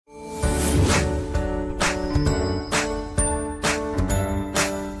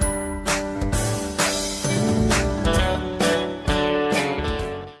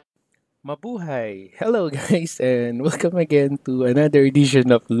Mabuhay! Hello, guys, and welcome again to another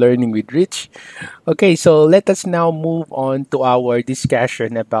edition of Learning with Rich. Okay, so let us now move on to our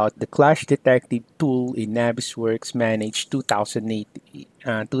discussion about the Clash Detective tool in Navisworks Manage 2018.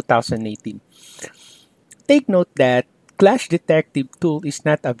 2018. Take note that Clash Detective tool is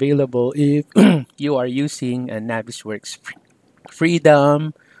not available if you are using a Navisworks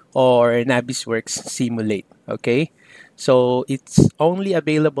Freedom or Navisworks Simulate. Okay, so it's only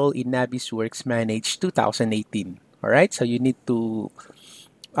available in Navisworks Manage 2018. All right, so you need to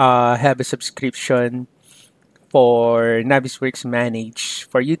have a subscription for Navisworks Manage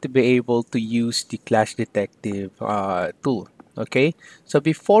for you to be able to use the Clash Detective tool. Okay, so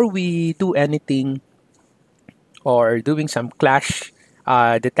before we do anything or doing some clash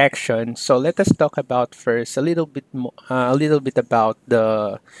detection. So let us talk about first a little bit about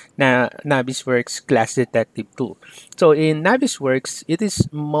the Navisworks Clash Detective tool. So in Navisworks, it is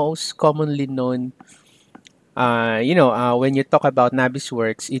most commonly known. When you talk about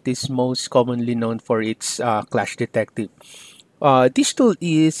Navisworks, it is most commonly known for its Clash Detective. This tool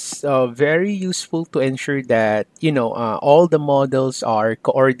is very useful to ensure that all the models are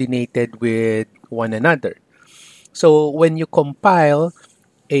coordinated with one another. So when you compile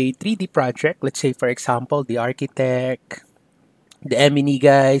a 3D project, let's say for example, the architect, the M&E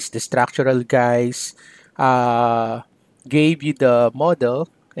guys, the structural guys, uh, gave you the model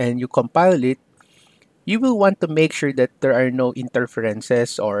and you compile it, you will want to make sure that there are no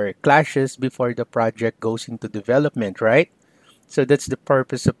interferences or clashes before the project goes into development, right? So that's the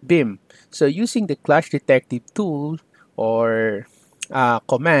purpose of BIM. So using the clash detective tool or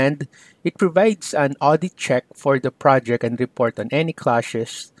command, it provides an audit check for the project and report on any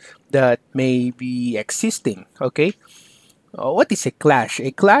clashes that may be existing. Okay. What is a clash?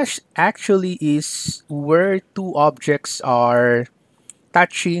 A clash actually is where two objects are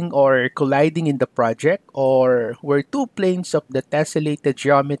touching or colliding in the project, or where two planes of the tessellated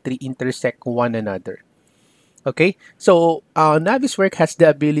geometry intersect one another. Okay, so Navisworks has the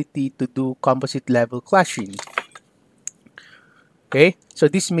ability to do composite level clashing. Okay, so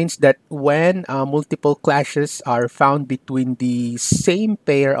this means that when multiple clashes are found between the same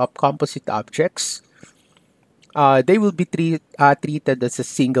pair of composite objects, they will be treated as a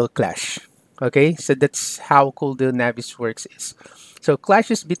single clash. Okay, so that's how cool the Navisworks is. So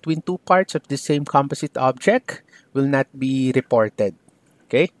clashes between two parts of the same composite object will not be reported.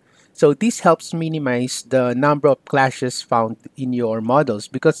 Okay, so this helps minimize the number of clashes found in your models,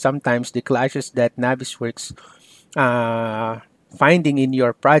 because sometimes the clashes that Navisworks uh, finding in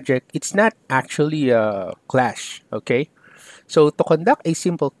your project, it's not actually a clash. Okay, so to conduct a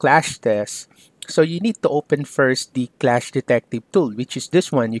simple clash test, so you need to open first the Clash Detective tool, which is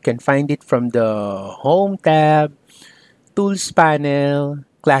this one. You can find it from the Home tab, Tools panel,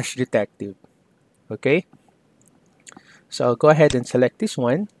 Clash Detective. Okay, so go ahead and select this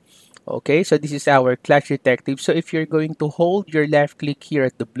one. Okay, so this is our Clash Detective. So if you're going to hold your left click here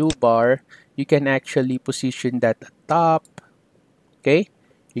at the blue bar, you can actually position that at top. Okay,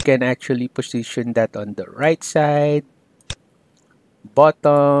 you can actually position that on the right side,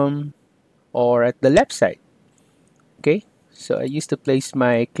 bottom, or at the left side. Okay, so I used to place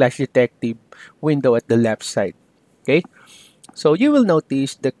my Clash Detective window at the left side. Okay, so you will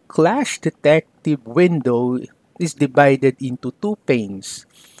notice the Clash Detective window is divided into two panes.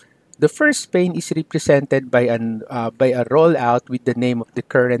 The first pane is represented by a rollout with the name of the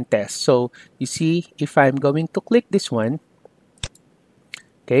current test. So you see, if I'm going to click this one,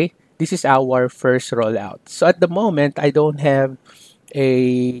 okay, this is our first rollout. So at the moment, I don't have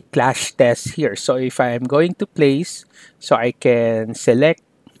a clash test here. So if I am going to place, so I can select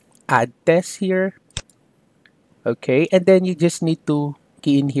add test here. Okay, and then you just need to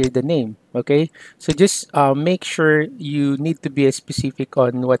key in here the name. Okay, so just make sure you need to be specific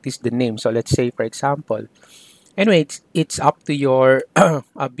on what is the name. So let's say, for example, anyway, it's up to your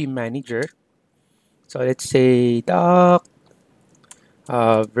BIM manager. So let's say dock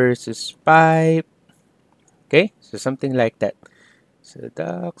versus pipe. Okay, so something like that. So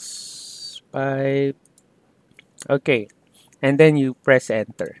docks pipe. Okay, and then you press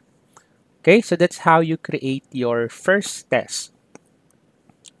enter. Okay, so that's how you create your first test.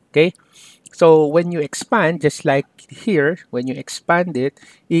 Okay, so when you expand, just like here, when you expand it,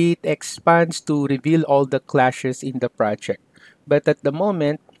 it expands to reveal all the clashes in the project. But at the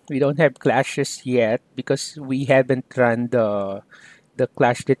moment, we don't have clashes yet because we haven't run the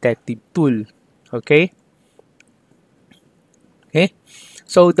clash detective tool. Okay, okay.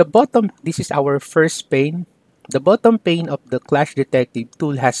 So the bottom, this is our first pane. The bottom pane of the clash detective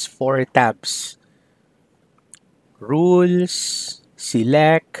tool has four tabs: rules,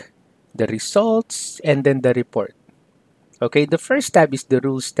 select, the results, and then the report. Okay, the first tab is the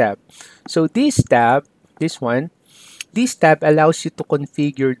rules tab. So this tab, this one, this tab allows you to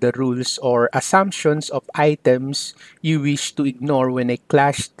configure the rules or assumptions of items you wish to ignore when a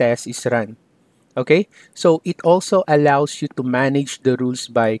clash test is run. Okay, so it also allows you to manage the rules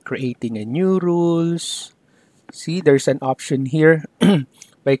by creating a new rules. See, there's an option here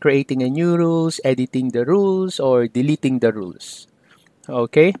by creating a new rules, editing the rules, or deleting the rules.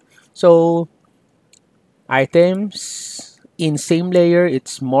 Okay, so items in same layer,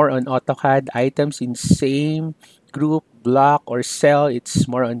 it's more on AutoCAD. Items in same group, block, or cell, it's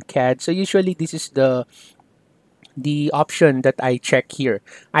more on CAD. So usually this is the option that I check here.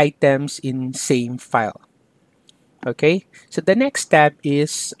 Items in same file. Okay, so the next tab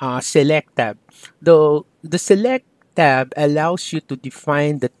is select tab. The select tab allows you to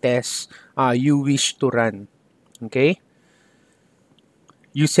define the test you wish to run. Okay,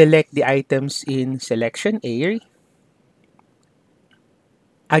 you select the items in selection area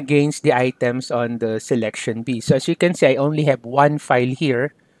against the items on the selection B. So as you can see, I only have one file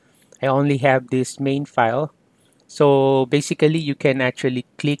here. I only have this main file. So basically, you can actually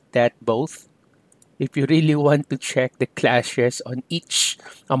click that both if you really want to check the clashes on each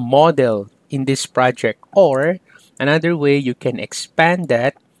model in this project. Or another way, you can expand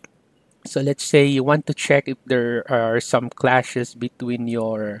that. So let's say you want to check if there are some clashes between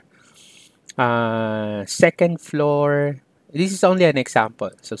your second floor. This is only an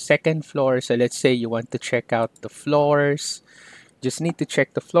example. So second floor. So let's say you want to check out the floors. Just need to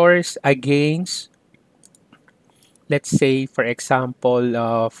check the floors against, let's say, for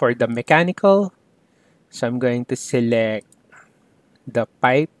example, for the mechanical. So I'm going to select the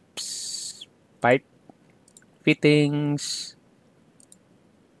pipe fittings.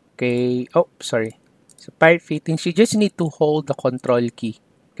 Okay. Oh, sorry. So pipe fittings, you just need to hold the control key.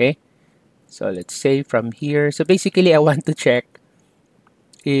 Okay. So let's say from here. So basically, I want to check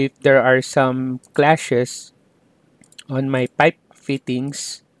if there are some clashes on my pipe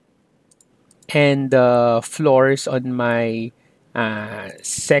fittings and the floors on my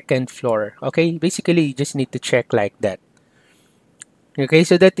second floor. Okay, basically you just need to check like that. Okay,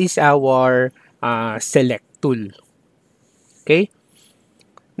 so that is our select tool. Okay,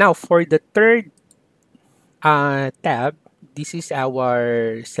 now for the third tab, this is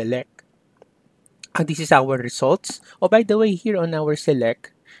our select. This is our results. Oh, by the way, here on our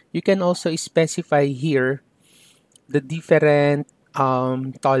select, you can also specify here the different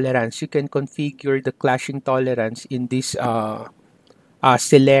tolerance. You can configure the clashing tolerance in this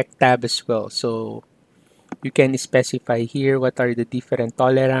select tab as well. So you can specify here what are the different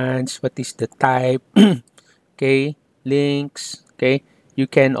tolerance, what is the type, okay, links, okay. You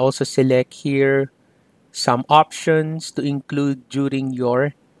can also select here some options to include during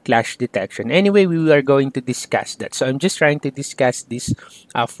your clash detection. Anyway, we are going to discuss that. So I'm just trying to discuss these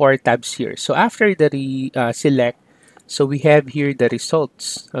four tabs here. So after the select, so we have here the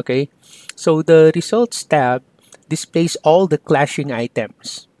results, okay. So the results tab displays all the clashing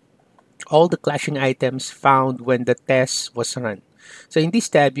items found when the test was run. So in this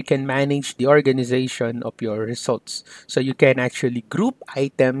tab, you can manage the organization of your results. So you can actually group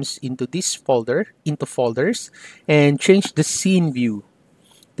items into into folders, and change the scene view,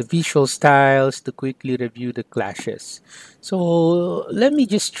 the visual styles to quickly review the clashes. So let me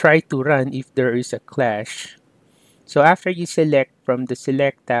just try to run if there is a clash. So after you select from the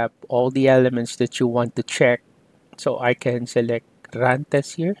select tab all the elements that you want to check, so I can select run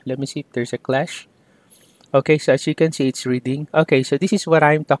test here. Let me see if there's a clash. Okay, so as you can see, it's reading. Okay, so this is what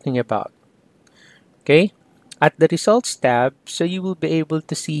I'm talking about. Okay, at the results tab, so you will be able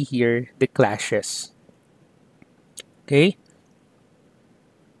to see here the clashes. Okay,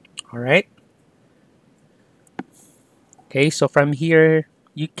 all right. Okay, so from here,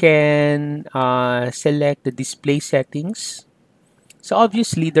 you can select the display settings. So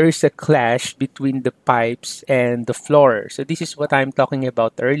obviously, there is a clash between the pipes and the floor. So this is what I'm talking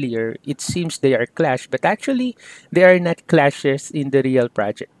about earlier. It seems they are clash, but actually, they are not clashes in the real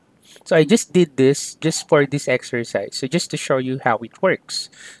project. So I just did this just for this exercise. So just to show you how it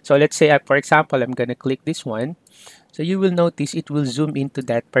works. So let's say, for example, I'm going to click this one. So you will notice it will zoom into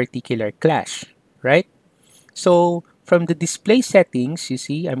that particular clash, right? So from the display settings, you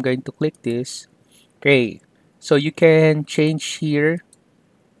see, I'm going to click this. Okay. So you can change here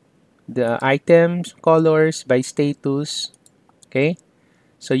the items colors by status. Okay.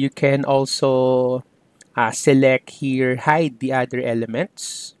 So you can also select here, hide the other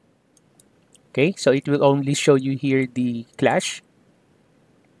elements. Okay, so it will only show you here the clash.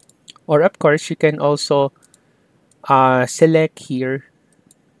 Or of course, you can also select here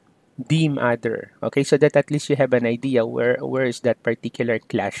dim other. Okay, so that at least you have an idea where is that particular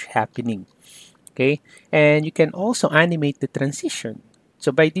clash happening. Okay, and you can also animate the transition.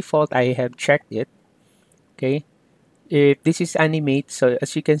 So by default, I have checked it. Okay, if this is animate, so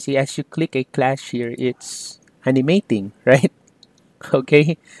as you can see, as you click a clash here, it's animating, right?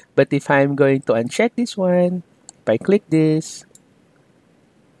 Okay, but if I'm going to uncheck this one, if I click this,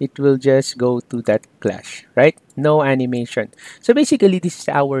 it will just go to that clash, right? No animation. So basically, this is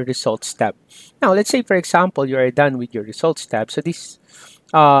our results tab. Now, let's say, for example, you are done with your results tab. So this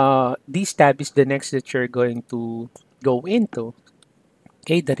tab is the next that you're going to go into.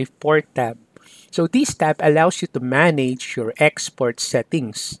 Okay, the report tab. So this tab allows you to manage your export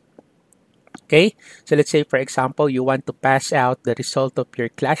settings. Okay, so let's say, for example, you want to pass out the result of your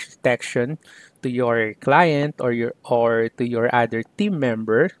clash detection to your client or to your other team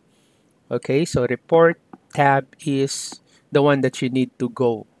member. Okay, so report tab is the one that you need to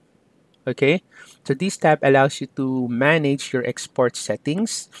go. Okay, so this tab allows you to manage your export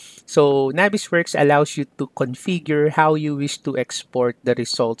settings. So Navisworks allows you to configure how you wish to export the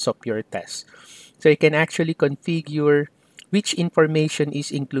results of your test. So you can actually configure which information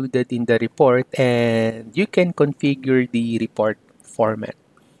is included in the report, and you can configure the report format.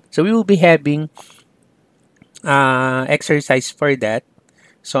 So we will be having exercise for that.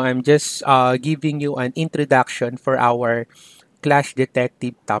 So I'm just giving you an introduction for our Clash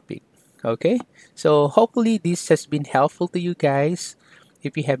Detective topic. Okay, so hopefully this has been helpful to you guys.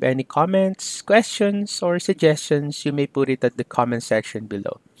 If you have any comments, questions, or suggestions, you may put it at the comment section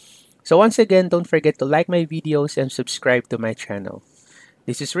below. So once again, don't forget to like my videos and subscribe to my channel.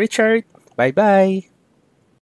 This is Richard. Bye bye.